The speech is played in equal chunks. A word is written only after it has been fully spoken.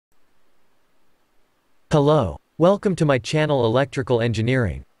Hello. Welcome to my channel Electrical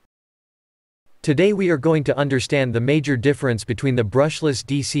Engineering. Today we are going to understand the major difference between the Brushless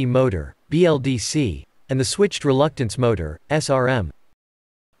DC Motor, BLDC, and the Switched Reluctance Motor, SRM.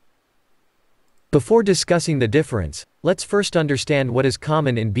 Before discussing the difference, let's first understand what is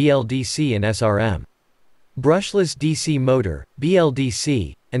common in BLDC and SRM. Brushless DC Motor,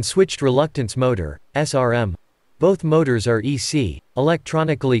 BLDC, and Switched Reluctance Motor, SRM, both motors are EC,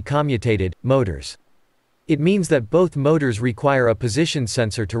 electronically commutated, motors. It means that both motors require a position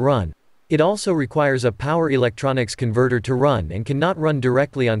sensor to run. It also requires a power electronics converter to run and cannot run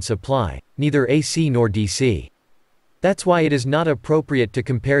directly on supply, neither AC nor DC. That's why it is not appropriate to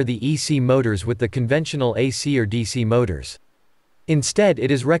compare the EC motors with the conventional AC or DC motors. Instead,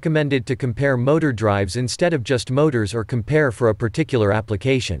 it is recommended to compare motor drives instead of just motors or compare for a particular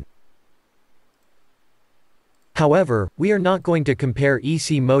application. However, we are not going to compare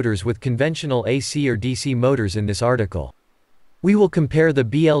EC motors with conventional AC or DC motors in this article. We will compare the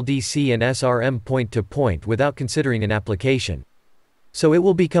BLDC and SRM point to point without considering an application. So it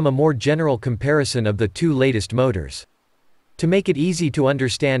will become a more general comparison of the two latest motors. To make it easy to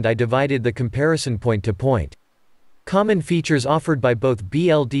understand, I divided the comparison point to point. Common features offered by both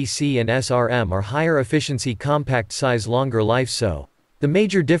BLDC and SRM are higher efficiency, compact size, longer life. The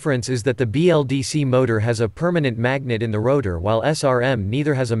major difference is that the BLDC motor has a permanent magnet in the rotor while SRM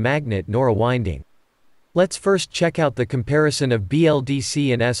neither has a magnet nor a winding. Let's first check out the comparison of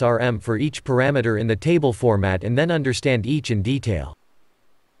BLDC and SRM for each parameter in the table format and then understand each in detail.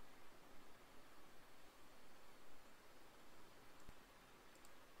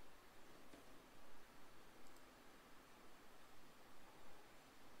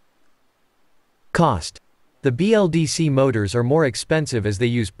 Cost. The BLDC motors are more expensive as they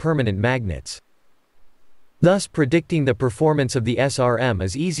use permanent magnets. Thus, predicting the performance of the SRM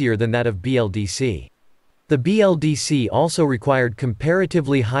is easier than that of BLDC. The BLDC also required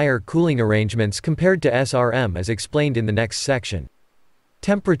comparatively higher cooling arrangements compared to SRM, as explained in the next section.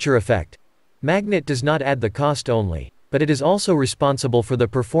 Temperature effect. Magnet does not add the cost only, but it is also responsible for the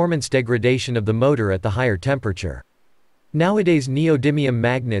performance degradation of the motor at the higher temperature. Nowadays, neodymium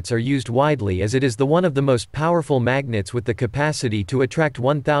magnets are used widely as it is one of the most powerful magnets with the capacity to attract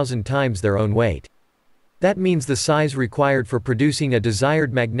 1,000 times their own weight. That means the size required for producing a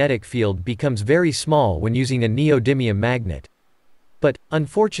desired magnetic field becomes very small when using a neodymium magnet. But,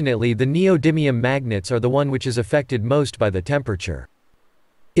 unfortunately, the neodymium magnets are the one which is affected most by the temperature.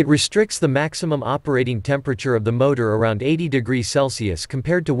 It restricts the maximum operating temperature of the motor around 80 degrees Celsius,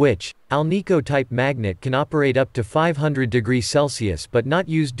 compared to which, Alnico-type magnet can operate up to 500 degrees Celsius but not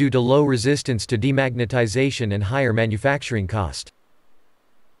used due to low resistance to demagnetization and higher manufacturing cost.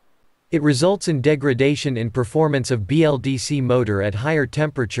 It results in degradation in performance of BLDC motor at higher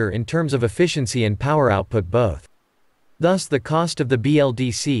temperature in terms of efficiency and power output both. Thus, the cost of the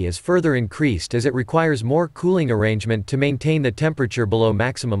BLDC is further increased as it requires more cooling arrangement to maintain the temperature below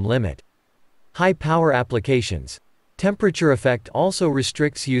maximum limit. High power applications. Temperature effect also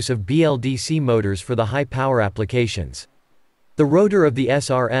restricts use of BLDC motors for the high power applications. The rotor of the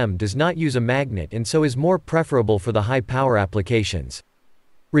SRM does not use a magnet and so is more preferable for the high power applications.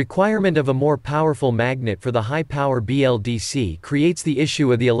 Requirement of a more powerful magnet for the high-power BLDC creates the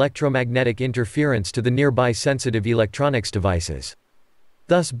issue of the electromagnetic interference to the nearby sensitive electronics devices.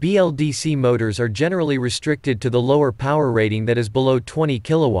 Thus, BLDC motors are generally restricted to the lower power rating that is below 20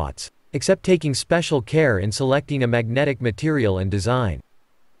 kilowatts, except taking special care in selecting a magnetic material and design.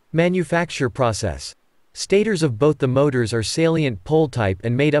 Manufacture process. Stators of both the motors are salient pole type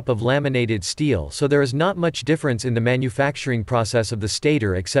and made up of laminated steel, so there is not much difference in the manufacturing process of the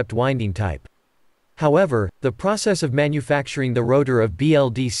stator except winding type. However, the process of manufacturing the rotor of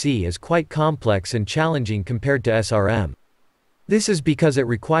BLDC is quite complex and challenging compared to SRM. This is because it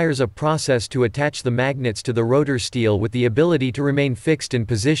requires a process to attach the magnets to the rotor steel with the ability to remain fixed in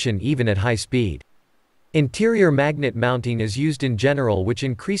position even at high speed. Interior magnet mounting is used in general, which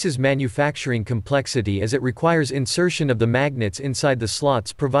increases manufacturing complexity as it requires insertion of the magnets inside the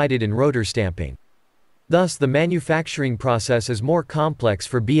slots provided in rotor stamping. Thus, the manufacturing process is more complex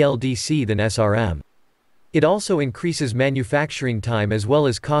for BLDC than SRM. It also increases manufacturing time as well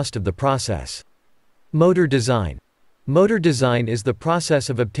as cost of the process. Motor design. Motor design is the process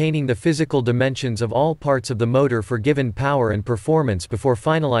of obtaining the physical dimensions of all parts of the motor for given power and performance before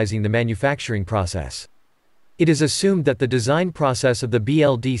finalizing the manufacturing process. It is assumed that the design process of the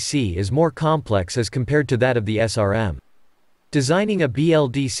BLDC is more complex as compared to that of the SRM. Designing a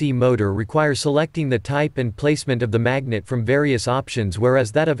BLDC motor requires selecting the type and placement of the magnet from various options,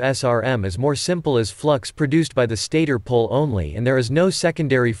 whereas that of SRM is more simple as flux produced by the stator pole only and there is no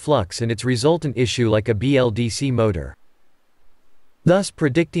secondary flux and its resultant issue like a BLDC motor. Thus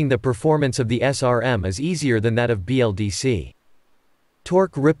predicting the performance of the SRM is easier than that of BLDC.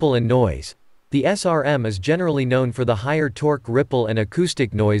 Torque, ripple and noise. The SRM is generally known for the higher torque, ripple and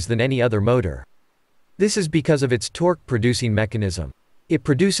acoustic noise than any other motor. This is because of its torque-producing mechanism. It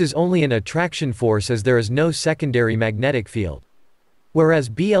produces only an attraction force as there is no secondary magnetic field. Whereas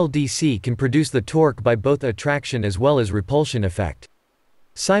BLDC can produce the torque by both attraction as well as repulsion effect.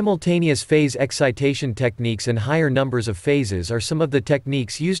 Simultaneous phase excitation techniques and higher numbers of phases are some of the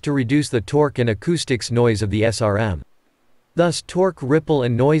techniques used to reduce the torque and acoustics noise of the SRM. Thus torque, ripple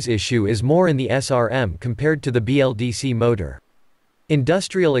and noise issue is more in the SRM compared to the BLDC motor.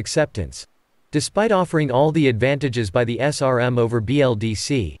 Industrial acceptance. Despite offering all the advantages by the SRM over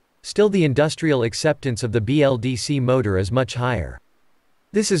BLDC, still the industrial acceptance of the BLDC motor is much higher.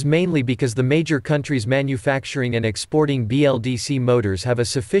 This is mainly because the major countries manufacturing and exporting BLDC motors have a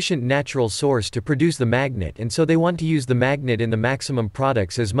sufficient natural source to produce the magnet, and so they want to use the magnet in the maximum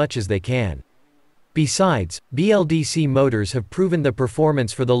products as much as they can. Besides, BLDC motors have proven the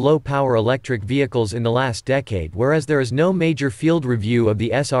performance for the low-power electric vehicles in the last decade, whereas there is no major field review of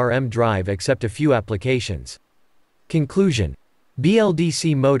the SRM drive except a few applications. Conclusion: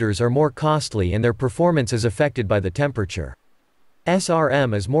 BLDC motors are more costly and their performance is affected by the temperature.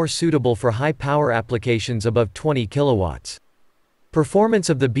 SRM is more suitable for high-power applications above 20 kilowatts. Performance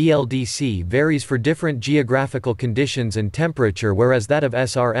of the BLDC varies for different geographical conditions and temperature, whereas that of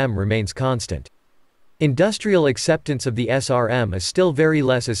SRM remains constant. Industrial acceptance of the SRM is still very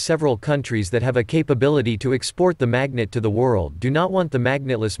less, as several countries that have a capability to export the magnet to the world do not want the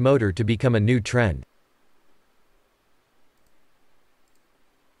magnetless motor to become a new trend.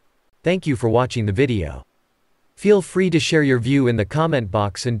 Thank you for watching the video. Feel free to share your view in the comment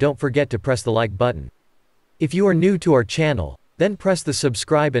box and don't forget to press the like button. If you are new to our channel, then press the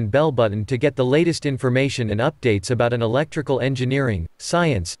subscribe and bell button to get the latest information and updates about an electrical engineering,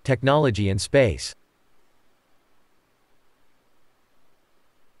 science, technology and space.